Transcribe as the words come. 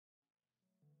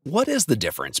What is the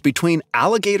difference between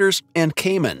alligators and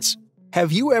caimans?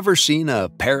 Have you ever seen a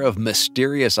pair of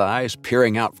mysterious eyes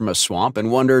peering out from a swamp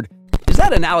and wondered, is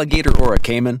that an alligator or a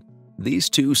caiman?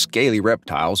 These two scaly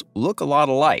reptiles look a lot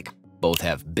alike. Both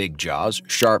have big jaws,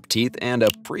 sharp teeth, and a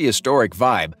prehistoric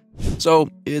vibe, so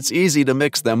it's easy to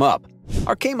mix them up.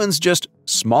 Are caimans just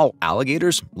small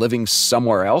alligators living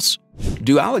somewhere else?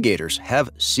 Do alligators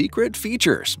have secret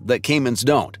features that caimans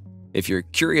don't? If you're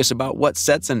curious about what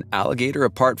sets an alligator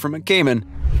apart from a caiman,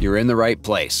 you're in the right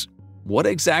place. What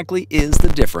exactly is the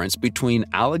difference between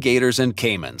alligators and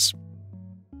caimans?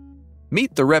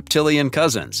 Meet the reptilian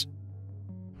cousins.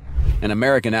 An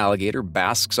American alligator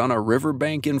basks on a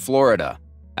riverbank in Florida.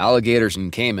 Alligators and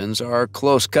caimans are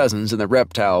close cousins in the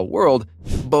reptile world,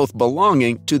 both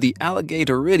belonging to the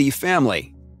Alligatoridae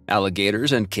family.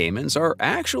 Alligators and caimans are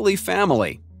actually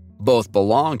family. Both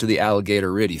belong to the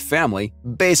Alligatoridae family,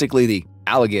 basically the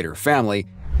alligator family,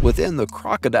 within the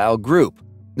crocodile group.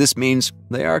 This means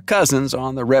they are cousins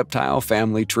on the reptile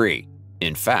family tree.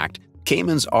 In fact,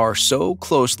 caimans are so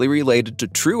closely related to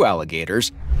true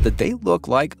alligators that they look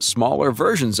like smaller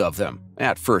versions of them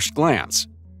at first glance.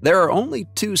 There are only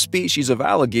two species of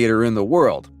alligator in the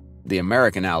world, the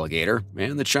American alligator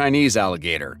and the Chinese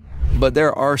alligator. But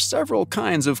there are several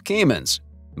kinds of caimans,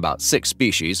 about 6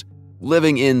 species,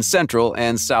 living in Central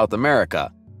and South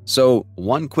America. So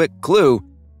one quick clue,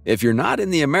 if you're not in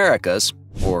the Americas,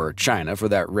 or China for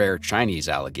that rare Chinese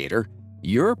alligator,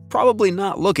 you're probably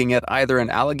not looking at either an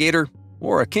alligator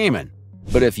or a caiman.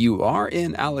 But if you are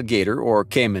in alligator or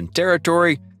caiman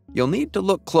territory, you'll need to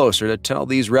look closer to tell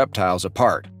these reptiles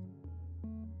apart.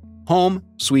 Home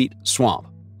sweet swamp,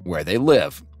 where they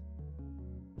live.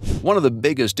 One of the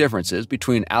biggest differences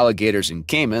between alligators and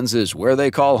caimans is where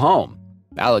they call home.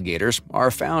 Alligators are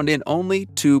found in only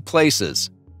 2 places,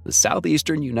 the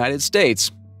southeastern United States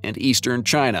and eastern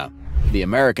China. The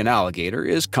American alligator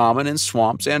is common in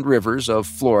swamps and rivers of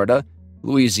Florida,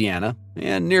 Louisiana,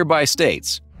 and nearby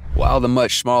states, while the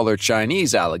much smaller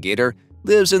Chinese alligator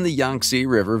lives in the Yangtze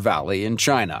River Valley in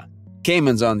China.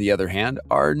 Caimans, on the other hand,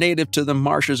 are native to the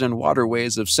marshes and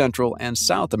waterways of Central and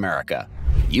South America.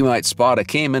 You might spot a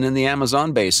caiman in the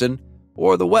Amazon basin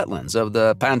or the wetlands of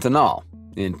the Pantanal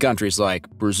in countries like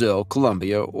Brazil,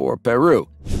 Colombia, or Peru,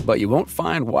 but you won't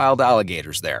find wild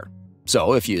alligators there.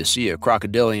 So if you see a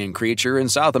crocodilian creature in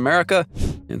South America,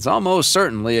 it's almost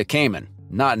certainly a caiman,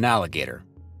 not an alligator.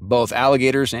 Both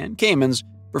alligators and caimans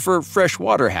prefer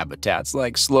freshwater habitats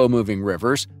like slow-moving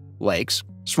rivers, lakes,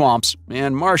 swamps,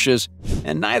 and marshes,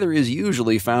 and neither is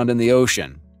usually found in the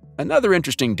ocean. Another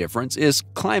interesting difference is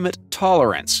climate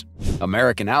tolerance.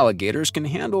 American alligators can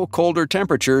handle colder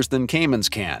temperatures than caimans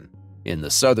can. In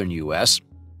the southern U.S.,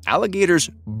 alligators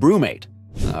brumate,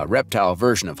 a reptile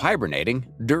version of hibernating,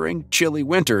 during chilly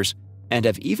winters, and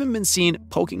have even been seen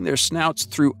poking their snouts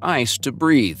through ice to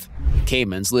breathe.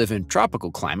 Caimans live in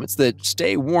tropical climates that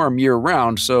stay warm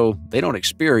year-round, so they don't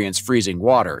experience freezing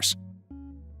waters.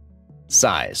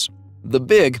 Size: the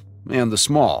big and the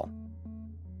small.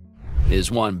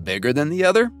 Is one bigger than the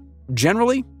other?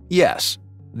 Generally, yes.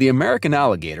 The American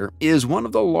alligator is one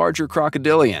of the larger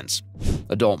crocodilians.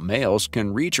 Adult males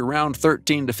can reach around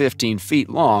 13 to 15 feet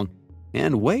long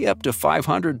and weigh up to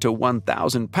 500 to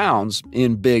 1,000 pounds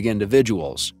in big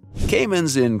individuals.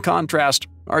 Caimans, in contrast,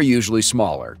 are usually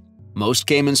smaller. Most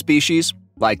caiman species,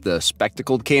 like the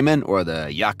spectacled caiman or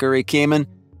the Yaqui caiman,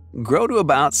 grow to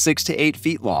about 6 to 8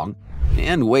 feet long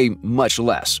and weigh much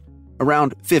less,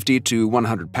 around 50 to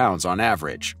 100 pounds on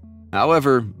average.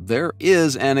 However, there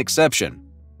is an exception: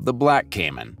 the black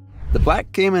caiman. The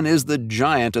black caiman is the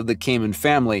giant of the caiman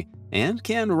family and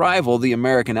can rival the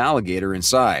American alligator in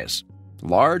size.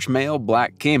 Large male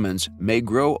black caimans may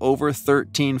grow over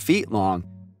 13 feet long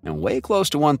and weigh close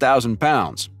to 1,000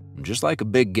 pounds, just like a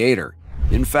big gator.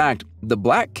 In fact, the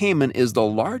black caiman is the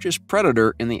largest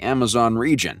predator in the Amazon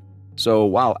region. So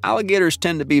while alligators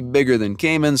tend to be bigger than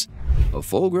caimans, a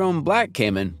full-grown black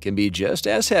caiman can be just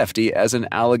as hefty as an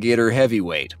alligator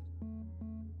heavyweight.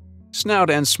 Snout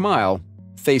and smile,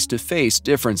 face-to-face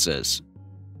differences.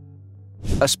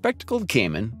 A spectacled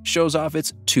caiman shows off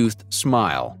its toothed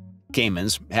smile.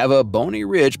 Caimans have a bony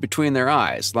ridge between their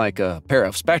eyes, like a pair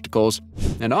of spectacles,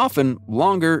 and often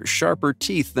longer, sharper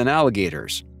teeth than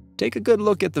alligators. Take a good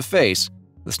look at the face.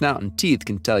 The snout and teeth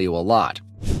can tell you a lot.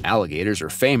 Alligators are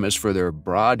famous for their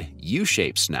broad,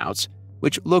 U-shaped snouts,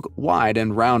 which look wide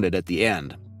and rounded at the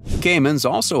end. Caimans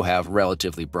also have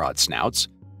relatively broad snouts,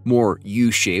 more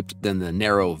U-shaped than the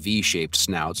narrow V-shaped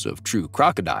snouts of true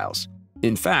crocodiles.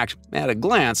 In fact, at a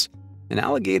glance, an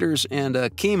alligator's and a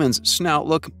caiman's snout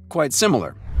look quite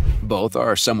similar. Both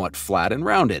are somewhat flat and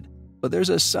rounded, but there's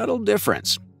a subtle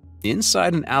difference.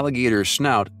 Inside an alligator's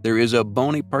snout, there is a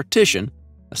bony partition,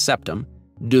 a septum,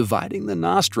 dividing the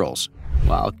nostrils,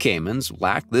 while caimans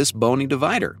lack this bony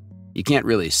divider. You can't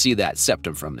really see that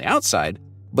septum from the outside,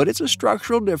 but it's a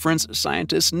structural difference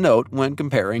scientists note when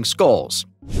comparing skulls.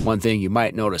 One thing you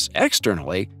might notice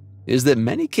externally is that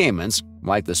many caimans,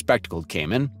 like the spectacled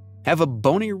caiman, have a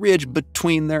bony ridge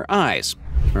between their eyes,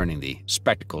 earning the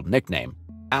spectacled nickname.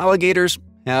 Alligators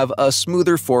have a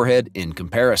smoother forehead in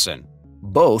comparison.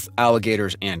 Both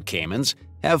alligators and caimans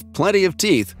have plenty of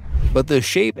teeth, but the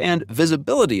shape and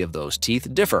visibility of those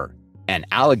teeth differ. An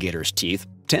alligator's teeth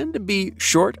tend to be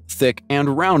short, thick,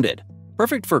 and rounded,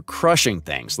 perfect for crushing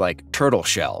things like turtle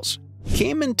shells.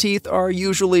 Caiman teeth are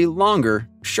usually longer,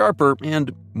 sharper,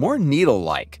 and more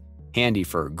needle-like, handy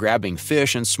for grabbing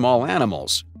fish and small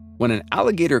animals. When an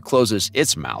alligator closes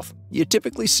its mouth, you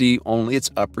typically see only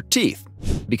its upper teeth,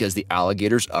 because the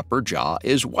alligator's upper jaw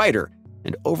is wider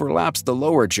and overlaps the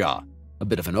lower jaw, a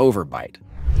bit of an overbite.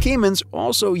 Caimans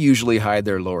also usually hide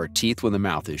their lower teeth when the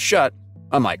mouth is shut,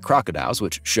 unlike crocodiles,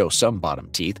 which show some bottom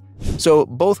teeth, so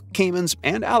both caimans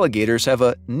and alligators have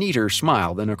a neater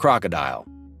smile than a crocodile.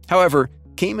 However,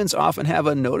 caimans often have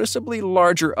a noticeably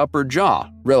larger upper jaw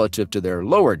relative to their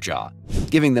lower jaw,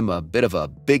 giving them a bit of a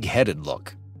big-headed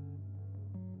look.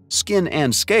 Skin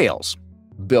and scales,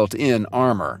 built-in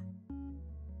armor.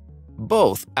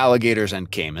 Both alligators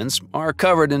and caimans are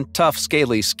covered in tough,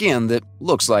 scaly skin that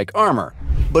looks like armor,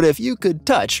 but if you could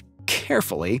touch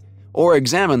carefully or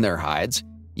examine their hides,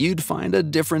 you'd find a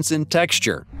difference in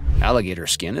texture. Alligator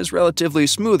skin is relatively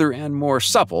smoother and more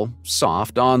supple,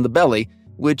 soft on the belly,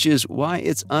 which is why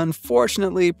it's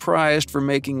unfortunately prized for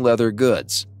making leather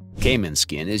goods. Caiman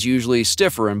skin is usually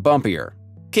stiffer and bumpier.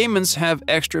 Caimans have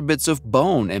extra bits of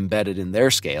bone embedded in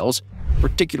their scales,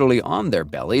 particularly on their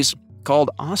bellies,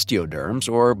 called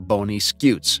osteoderms or bony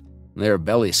scutes. Their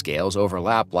belly scales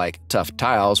overlap like tough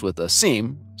tiles with a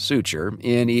seam, suture,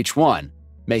 in each one,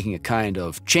 making a kind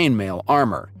of chainmail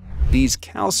armor. These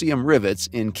calcium rivets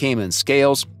in caiman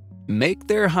scales make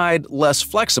their hide less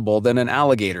flexible than an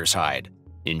alligator's hide.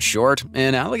 In short,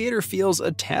 an alligator feels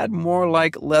a tad more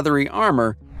like leathery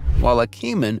armor, while a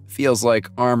caiman feels like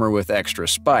armor with extra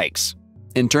spikes.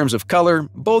 In terms of color,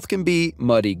 both can be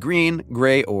muddy green,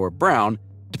 gray, or brown,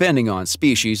 depending on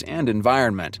species and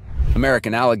environment.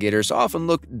 American alligators often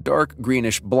look dark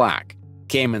greenish-black.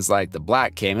 Caimans like the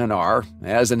black caiman are,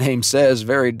 as the name says,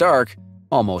 very dark,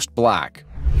 almost black.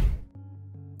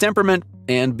 Temperament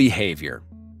and behavior.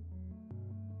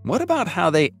 What about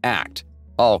how they act?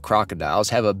 All crocodiles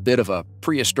have a bit of a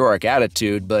prehistoric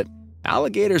attitude, but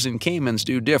alligators and caimans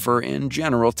do differ in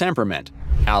general temperament.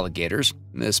 Alligators,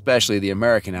 especially the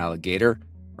American alligator,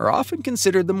 are often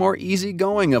considered the more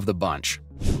easygoing of the bunch.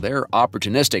 They're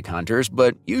opportunistic hunters,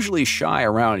 but usually shy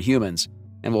around humans,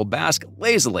 and will bask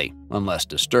lazily unless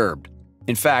disturbed.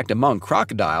 In fact, among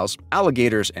crocodiles,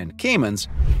 alligators, and caimans,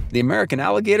 the American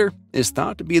alligator is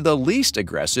thought to be the least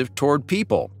aggressive toward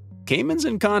people. Caimans,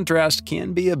 in contrast,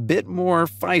 can be a bit more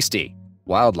feisty.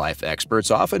 Wildlife experts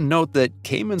often note that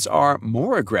caimans are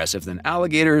more aggressive than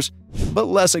alligators, but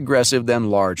less aggressive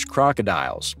than large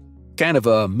crocodiles. Kind of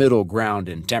a middle ground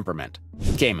in temperament.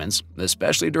 Caimans,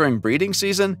 especially during breeding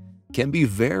season, can be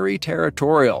very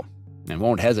territorial and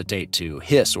won't hesitate to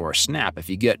hiss or snap if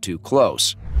you get too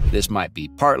close. This might be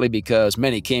partly because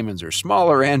many caimans are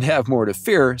smaller and have more to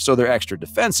fear, so they're extra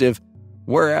defensive,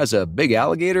 whereas a big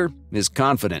alligator is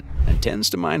confident and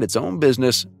tends to mind its own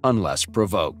business unless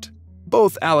provoked.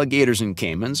 Both alligators and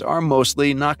caimans are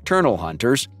mostly nocturnal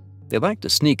hunters. They like to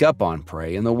sneak up on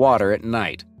prey in the water at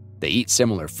night. They eat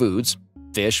similar foods: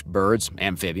 fish, birds,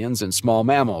 amphibians, and small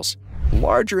mammals.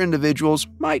 Larger individuals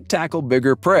might tackle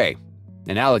bigger prey.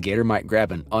 An alligator might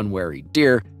grab an unwary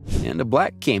deer, and a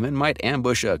black caiman might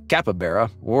ambush a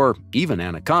capybara or even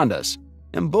anacondas.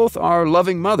 And both are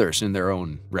loving mothers in their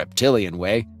own reptilian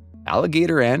way.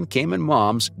 Alligator and caiman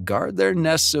moms guard their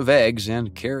nests of eggs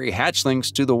and carry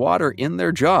hatchlings to the water in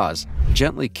their jaws,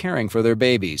 gently caring for their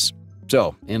babies.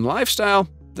 So, in lifestyle,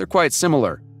 they're quite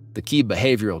similar. The key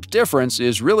behavioral difference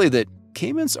is really that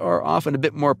caimans are often a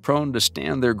bit more prone to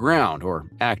stand their ground or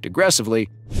act aggressively,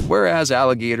 whereas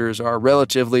alligators are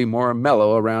relatively more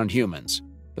mellow around humans.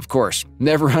 Of course,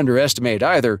 never underestimate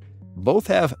either. Both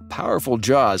have powerful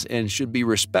jaws and should be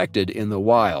respected in the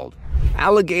wild.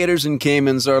 Alligators and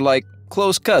caimans are like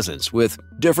close cousins with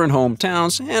different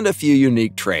hometowns and a few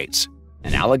unique traits.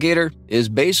 An alligator is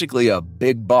basically a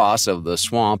big boss of the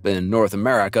swamp in North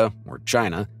America or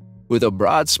China, with a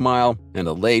broad smile and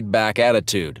a laid-back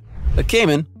attitude. A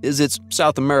caiman is its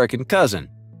South American cousin,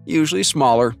 usually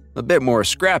smaller, a bit more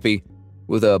scrappy,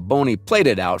 with a bony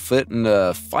plated outfit and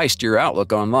a feistier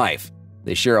outlook on life.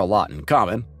 They share a lot in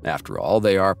common. After all,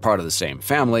 they are part of the same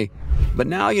family. But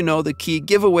now you know the key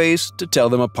giveaways to tell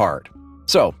them apart.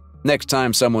 So, next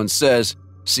time someone says,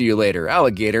 "See you later,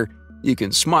 alligator," you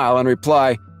can smile and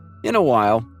reply, "In a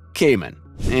while, caiman,"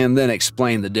 and then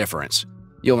explain the difference.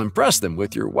 You'll impress them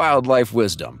with your wildlife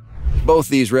wisdom. Both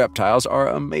these reptiles are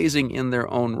amazing in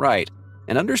their own right,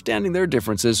 and understanding their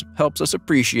differences helps us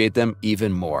appreciate them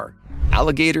even more.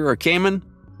 Alligator or caiman?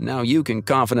 Now you can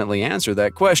confidently answer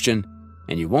that question,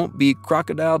 and you won't be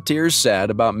crocodile tears sad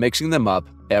about mixing them up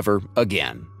ever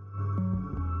again.